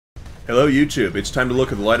Hello YouTube, it's time to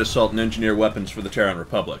look at the Light Assault and Engineer weapons for the Terran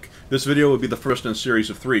Republic. This video will be the first in a series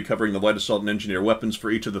of 3 covering the Light Assault and Engineer weapons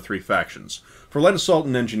for each of the 3 factions. For Light Assault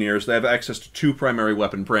and Engineers, they have access to 2 primary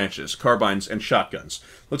weapon branches, Carbines and Shotguns.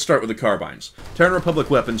 Let's start with the Carbines. Terran Republic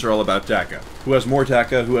weapons are all about DACA. Who has more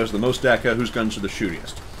DACA, who has the most DACA, whose guns are the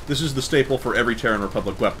shootiest. This is the staple for every Terran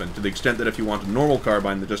Republic weapon, to the extent that if you want a normal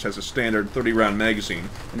carbine that just has a standard 30-round magazine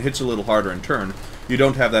and hits a little harder in turn, you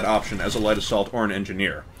don't have that option as a Light Assault or an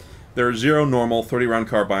Engineer. There are 0 normal 30-round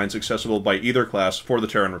carbines accessible by either class for the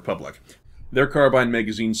Terran Republic. Their carbine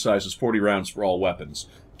magazine size is 40 rounds for all weapons.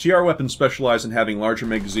 TR weapons specialize in having larger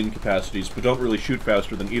magazine capacities, but don't really shoot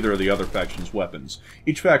faster than either of the other faction's weapons.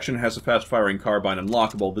 Each faction has a fast-firing carbine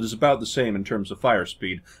unlockable that is about the same in terms of fire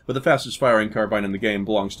speed, but the fastest-firing carbine in the game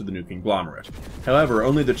belongs to the new conglomerate. However,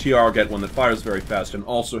 only the TR get one that fires very fast and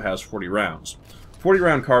also has 40 rounds.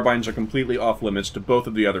 40-round carbines are completely off-limits to both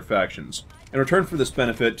of the other factions. In return for this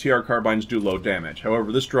benefit, TR carbines do low damage.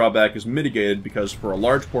 However, this drawback is mitigated because for a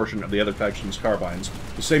large portion of the other faction's carbines,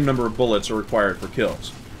 the same number of bullets are required for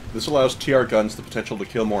kills. This allows TR guns the potential to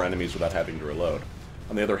kill more enemies without having to reload.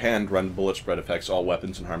 On the other hand, random bullet spread affects all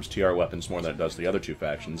weapons and harms TR weapons more than it does the other 2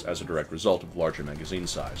 factions as a direct result of the larger magazine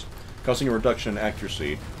size, causing a reduction in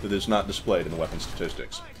accuracy that is not displayed in the weapon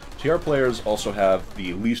statistics. TR players also have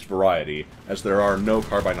the least variety, as there are no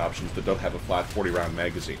carbine options that don't have a flat 40-round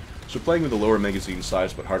magazine, so playing with a lower magazine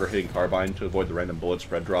size but harder-hitting carbine to avoid the random bullet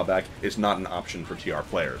spread drawback is not an option for TR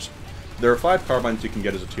players. There are 5 carbines you can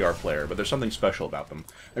get as a TR player, but there's something special about them.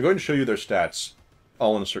 I'm going to show you their stats,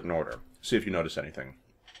 all in a certain order. See if you notice anything.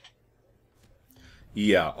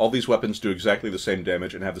 Yeah, all these weapons do exactly the same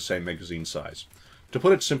damage and have the same magazine size. To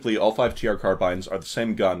put it simply, all 5 TR carbines are the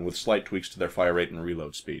same gun with slight tweaks to their fire rate and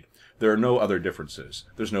reload speed. There are no other differences.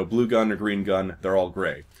 There's no blue gun or green gun, they're all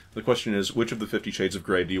gray. The question is, which of the 50 shades of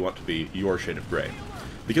gray do you want to be your shade of gray?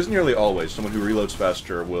 Because nearly always, someone who reloads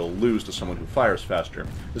faster will lose to someone who fires faster,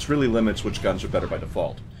 this really limits which guns are better by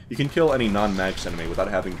default. You can kill any non-max enemy without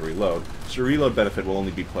having to reload, so your reload benefit will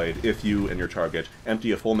only be played if you and your target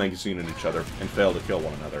empty a full magazine at each other and fail to kill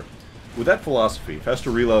one another. With that philosophy,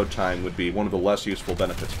 faster reload time would be one of the less useful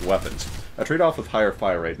benefits for weapons. A trade-off with higher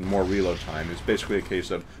fire rate and more reload time is basically a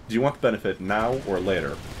case of, do you want the benefit now or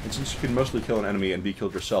later? And since you can mostly kill an enemy and be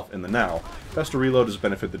killed yourself in the now, faster reload is a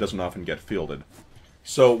benefit that doesn't often get fielded.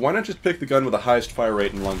 So why not just pick the gun with the highest fire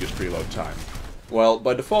rate and longest reload time? Well,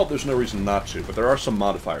 by default there's no reason not to, but there are some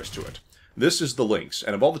modifiers to it. This is the Lynx,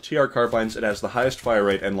 and of all the TR carbines, it has the highest fire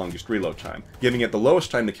rate and longest reload time, giving it the lowest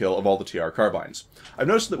time to kill of all the TR carbines. I've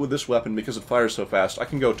noticed that with this weapon, because it fires so fast, I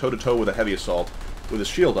can go toe-to-toe with a heavy assault with a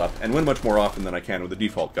shield up, and win much more often than I can with the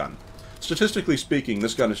default gun. Statistically speaking,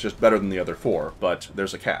 this gun is just better than the other 4, but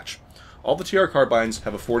there's a catch. All the TR carbines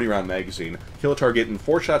have a 40-round magazine, kill a target in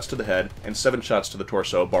 4 shots to the head, and 7 shots to the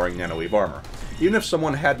torso, barring nanoweave armor. Even if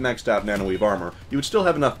someone had maxed out nanoweave armor, you would still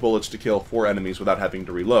have enough bullets to kill 4 enemies without having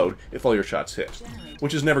to reload if all your shots hit.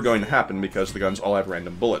 Which is never going to happen because the guns all have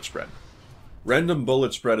random bullet spread. Random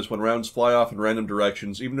bullet spread is when rounds fly off in random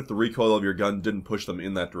directions even if the recoil of your gun didn't push them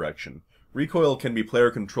in that direction. Recoil can be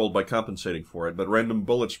player controlled by compensating for it, but random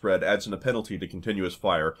bullet spread adds in a penalty to continuous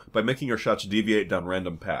fire by making your shots deviate down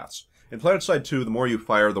random paths. In PlanetSide 2, the more you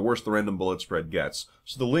fire, the worse the random bullet spread gets,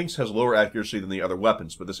 so the Lynx has lower accuracy than the other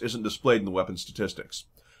weapons, but this isn't displayed in the weapon statistics.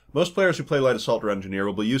 Most players who play Light Assault or Engineer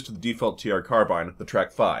will be used to the default TR carbine, the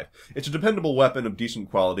Track 5. It's a dependable weapon of decent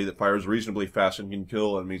quality that fires reasonably fast and can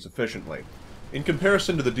kill enemies efficiently. In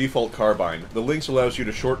comparison to the default carbine, the Lynx allows you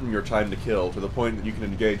to shorten your time to kill to the point that you can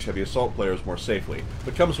engage heavy assault players more safely,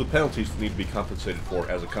 but comes with penalties that need to be compensated for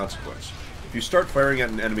as a consequence. If you start firing at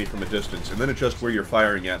an enemy from a distance, and then adjust where you're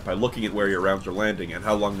firing at by looking at where your rounds are landing and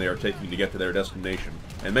how long they are taking to get to their destination,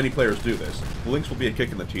 and many players do this, the Lynx will be a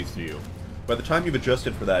kick in the teeth to you. By the time you've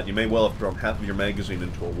adjusted for that, you may well have thrown half of your magazine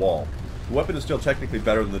into a wall. The weapon is still technically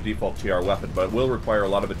better than the default TR weapon, but it will require a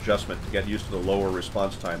lot of adjustment to get used to the lower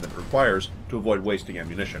response time that it requires to avoid wasting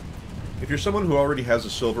ammunition. If you're someone who already has a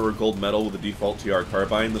silver or gold medal with the default TR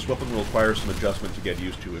carbine, this weapon will require some adjustment to get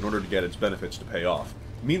used to in order to get its benefits to pay off.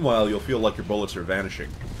 Meanwhile, you'll feel like your bullets are vanishing.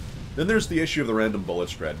 Then there's the issue of the random bullet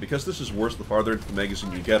spread. Because this is worse the farther into the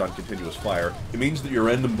magazine you get on continuous fire, it means that your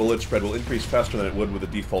random bullet spread will increase faster than it would with a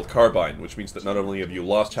default carbine, which means that not only have you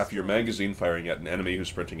lost half of your magazine firing at an enemy who's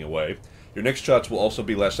sprinting away, your next shots will also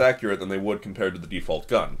be less accurate than they would compared to the default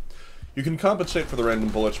gun. You can compensate for the random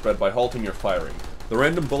bullet spread by halting your firing. The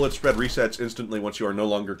random bullet spread resets instantly once you are no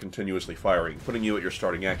longer continuously firing, putting you at your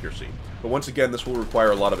starting accuracy. But once again, this will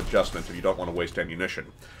require a lot of adjustment if you don't want to waste ammunition.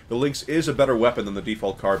 The Lynx is a better weapon than the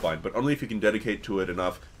default carbine, but only if you can dedicate to it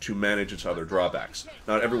enough to manage its other drawbacks.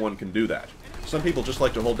 Not everyone can do that. Some people just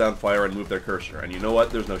like to hold down fire and move their cursor, and you know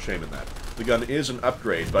what? There's no shame in that. The gun is an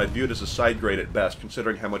upgrade, but I view it as a side grade at best,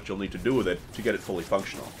 considering how much you'll need to do with it to get it fully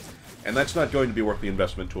functional. And that's not going to be worth the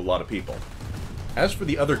investment to a lot of people. As for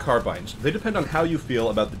the other carbines, they depend on how you feel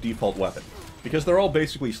about the default weapon. Because they're all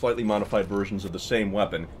basically slightly modified versions of the same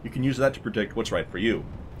weapon, you can use that to predict what's right for you.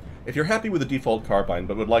 If you're happy with the default carbine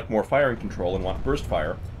but would like more firing control and want burst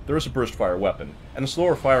fire, there is a burst fire weapon, and a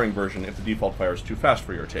slower firing version if the default fire is too fast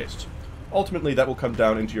for your tastes. Ultimately, that will come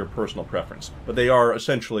down into your personal preference, but they are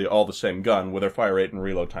essentially all the same gun with their fire rate and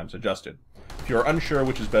reload times adjusted. If you are unsure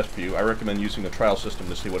which is best for you, I recommend using the trial system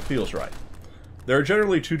to see what feels right. There are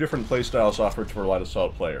generally two different playstyles offered for light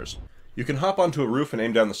assault players. You can hop onto a roof and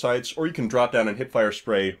aim down the sights, or you can drop down and hipfire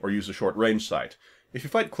spray, or use a short-range sight. If you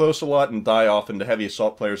fight close a lot and die often to heavy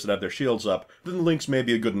assault players that have their shields up, then the Lynx may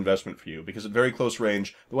be a good investment for you, because at very close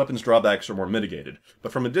range, the weapon's drawbacks are more mitigated.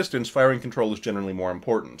 But from a distance, firing control is generally more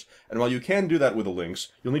important, and while you can do that with a Lynx,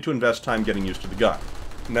 you'll need to invest time getting used to the gun.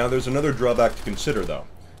 Now, there's another drawback to consider, though.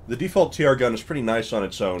 The default TR gun is pretty nice on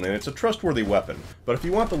its own, and it's a trustworthy weapon, but if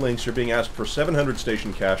you want the Lynx, you're being asked for 700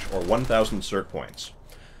 station cash or 1,000 cert points.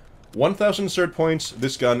 1,000 cert points,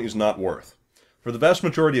 this gun is not worth. For the vast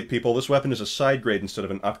majority of people, this weapon is a side grade instead of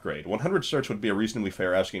an upgrade. 100 certs would be a reasonably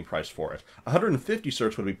fair asking price for it. 150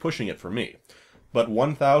 certs would be pushing it for me. But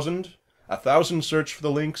 1,000? 1,000 certs for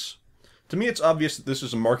the Lynx? To me, it's obvious that this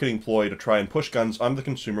is a marketing ploy to try and push guns onto the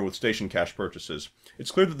consumer with station cash purchases.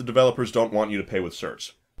 It's clear that the developers don't want you to pay with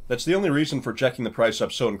certs. That's the only reason for jacking the price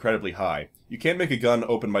up so incredibly high. You can't make a gun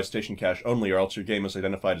open by station cash only, or else your game is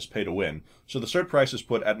identified as pay to win, so the cert price is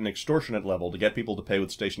put at an extortionate level to get people to pay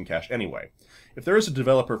with station cash anyway. If there is a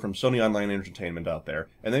developer from Sony Online Entertainment out there,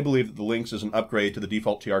 and they believe that the Lynx is an upgrade to the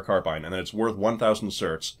default TR carbine and that it's worth 1,000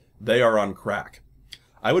 certs, they are on crack.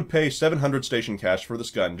 I would pay 700 station cash for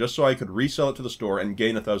this gun just so I could resell it to the store and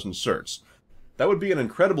gain 1,000 certs. That would be an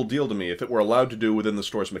incredible deal to me if it were allowed to do within the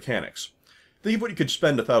store's mechanics. Think of what you could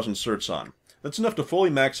spend 1,000 certs on. That's enough to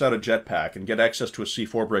fully max out a jetpack and get access to a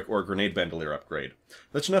C4 brick or a grenade bandolier upgrade.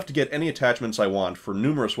 That's enough to get any attachments I want for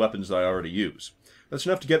numerous weapons that I already use. That's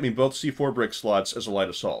enough to get me both C4 brick slots as a light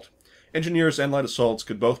assault. Engineers and light assaults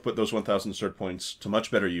could both put those 1,000 cert points to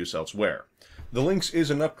much better use elsewhere. The Lynx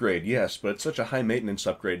is an upgrade, yes, but it's such a high maintenance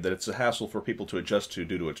upgrade that it's a hassle for people to adjust to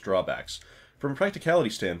due to its drawbacks. From a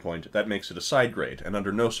practicality standpoint, that makes it a side grade, and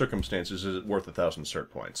under no circumstances is it worth 1,000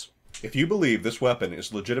 cert points. If you believe this weapon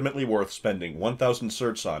is legitimately worth spending 1,000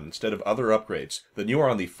 certs on instead of other upgrades, then you are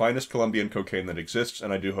on the finest Colombian cocaine that exists,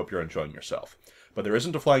 and I do hope you're enjoying yourself. But there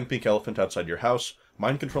isn't a flying pink elephant outside your house,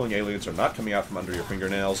 mind-controlling aliens are not coming out from under your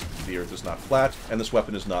fingernails, the earth is not flat, and this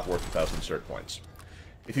weapon is not worth 1,000 cert points.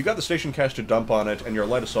 If you've got the station cash to dump on it, and you're a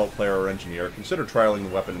light assault player or engineer, consider trialing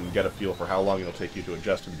the weapon and get a feel for how long it'll take you to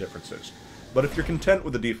adjust to the differences. But if you're content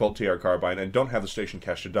with the default TR carbine and don't have the station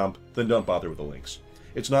cash to dump, then don't bother with the Lynx.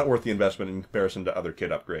 It's not worth the investment in comparison to other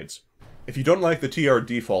kit upgrades. If you don't like the TR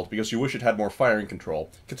default because you wish it had more firing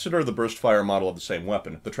control, consider the burst fire model of the same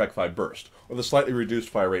weapon, the Trek 5 Burst, or the slightly reduced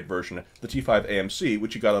fire rate version, the T5 AMC,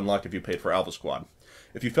 which you got unlocked if you paid for Alpha Squad.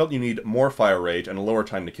 If you felt you need more fire rate and a lower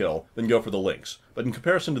time to kill, then go for the Lynx. But in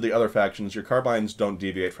comparison to the other factions, your carbines don't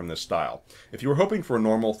deviate from this style. If you were hoping for a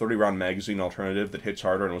normal 30-round magazine alternative that hits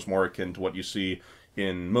harder and was more akin to what you see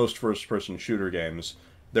in most first-person shooter games,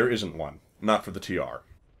 there isn't one. Not for the TR.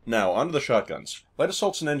 Now, onto the shotguns. Light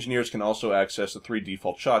assaults and engineers can also access the 3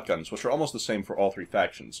 default shotguns, which are almost the same for all 3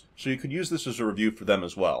 factions, so you could use this as a review for them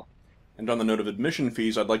as well. And on the note of admission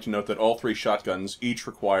fees, I'd like to note that all 3 shotguns each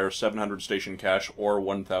require 700 station cash or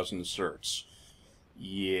 1,000 certs.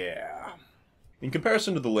 Yeah. In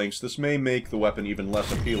comparison to the Lynx, this may make the weapon even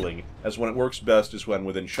less appealing, as when it works best is when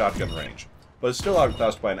within shotgun range. But it's still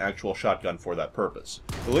outclassed by an actual shotgun for that purpose.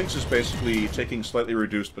 The Lynx is basically taking slightly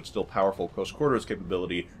reduced but still powerful close quarters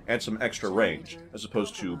capability and some extra range, as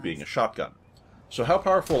opposed to being a shotgun. So how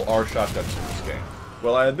powerful are shotguns in this game?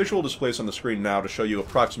 Well, I have visual displays on the screen now to show you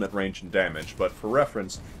approximate range and damage, but for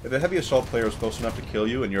reference, if a heavy assault player is close enough to kill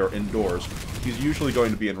you and you're indoors, he's usually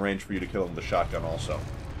going to be in range for you to kill him with a shotgun also.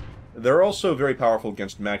 They're also very powerful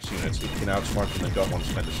against max units if you can outsmart them and don't want to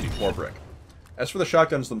spend a C4 brick. As for the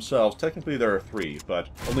shotguns themselves, technically there are 3, but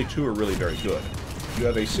only 2 are really very good. You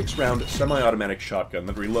have a 6-round semi-automatic shotgun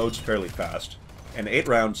that reloads fairly fast, an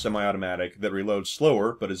 8-round semi-automatic that reloads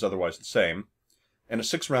slower but is otherwise the same, and a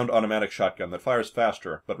 6-round automatic shotgun that fires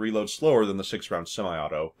faster, but reloads slower than the 6-round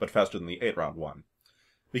semi-auto, but faster than the 8-round one.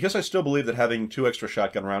 Because I still believe that having 2 extra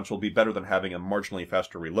shotgun rounds will be better than having a marginally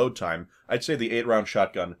faster reload time, I'd say the 8-round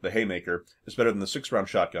shotgun, the Haymaker, is better than the 6-round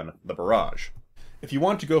shotgun, the Barrage. If you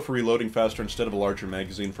want to go for reloading faster instead of a larger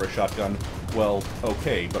magazine for a shotgun, well,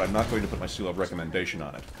 okay, but I'm not going to put my seal of recommendation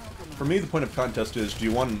on it. For me, the point of contest is, do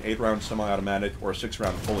you want an 8-round semi-automatic or a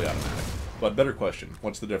 6-round fully automatic? But better question,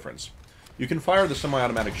 what's the difference? You can fire the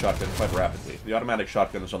semi-automatic shotgun quite rapidly. The automatic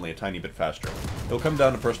shotgun is only a tiny bit faster. It'll come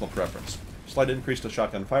down to personal preference. Slight increase to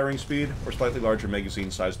shotgun firing speed, or slightly larger magazine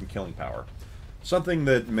size and killing power. Something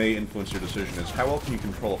that may influence your decision is how well can you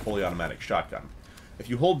control a fully automatic shotgun. If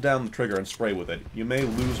you hold down the trigger and spray with it, you may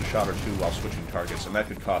lose a shot or two while switching targets, and that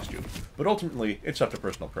could cost you. But ultimately, it's up to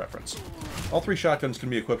personal preference. All 3 shotguns can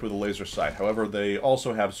be equipped with a laser sight, however, they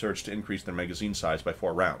also have surge to increase their magazine size by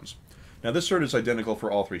 4 rounds. Now this surge is identical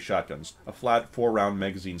for all 3 shotguns, a flat 4-round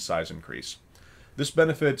magazine size increase. This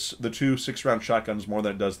benefits the 2 6-round shotguns more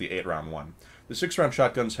than it does the 8-round one. The 6-round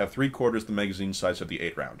shotguns have 3/4 the magazine size of the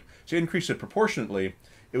 8-round. To increase it proportionately,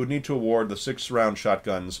 it would need to award the 6-round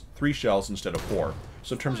shotguns 3 shells instead of 4.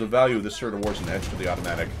 So in terms of value, this surge awards an edge to the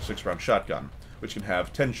automatic 6-round shotgun, which can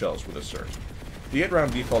have 10 shells with this surge. The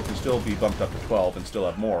 8-round default can still be bumped up to 12 and still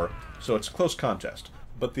have more, so it's a close contest.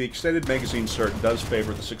 But the extended magazine surge does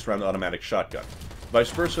favor the 6-round automatic shotgun.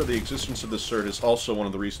 Vice versa, the existence of this surge is also one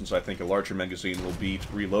of the reasons I think a larger magazine will beat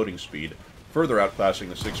reloading speed, further outclassing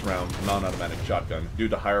the 6-round non-automatic shotgun due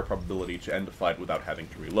to higher probability to end a fight without having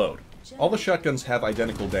to reload. All the shotguns have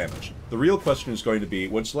identical damage. The real question is going to be,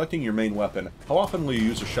 when selecting your main weapon, how often will you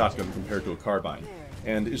use a shotgun compared to a carbine?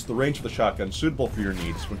 And is the range of the shotgun suitable for your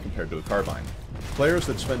needs when compared to a carbine? Players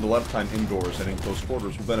that spend a lot of time indoors and in close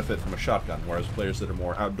quarters will benefit from a shotgun, whereas players that are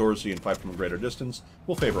more outdoorsy and fight from a greater distance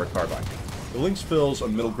will favor a carbine. The Lynx fills a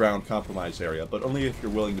middle ground compromise area, but only if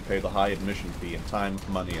you're willing to pay the high admission fee in time,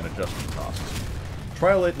 money, and adjustment costs.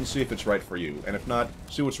 Trial it and see if it's right for you, and if not,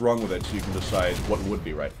 see what's wrong with it so you can decide what would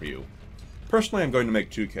be right for you. Personally, I'm going to make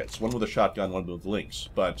 2 kits, one with a shotgun, one with Lynx,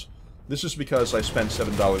 but this is because I spent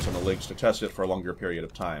 $7 on the Lynx to test it for a longer period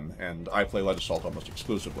of time, and I play Light Assault almost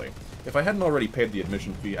exclusively. If I hadn't already paid the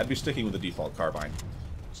admission fee, I'd be sticking with the default carbine.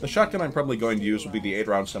 The shotgun I'm probably going to use will be the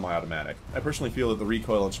 8-round semi-automatic. I personally feel that the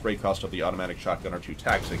recoil and spray cost of the automatic shotgun are too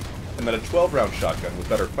taxing, and that a 12-round shotgun with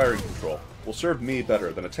better firing control will serve me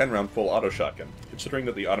better than a 10-round full auto shotgun, considering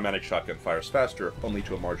that the automatic shotgun fires faster, only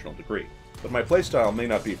to a marginal degree. But my playstyle may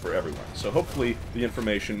not be for everyone, so hopefully the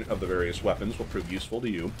information of the various weapons will prove useful to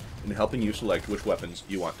you in helping you select which weapons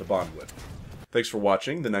you want to bond with. Thanks for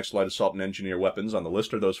watching. The next Light Assault and Engineer weapons on the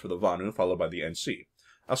list are those for the Vanu, followed by the NC.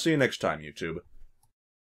 I'll see you next time, YouTube.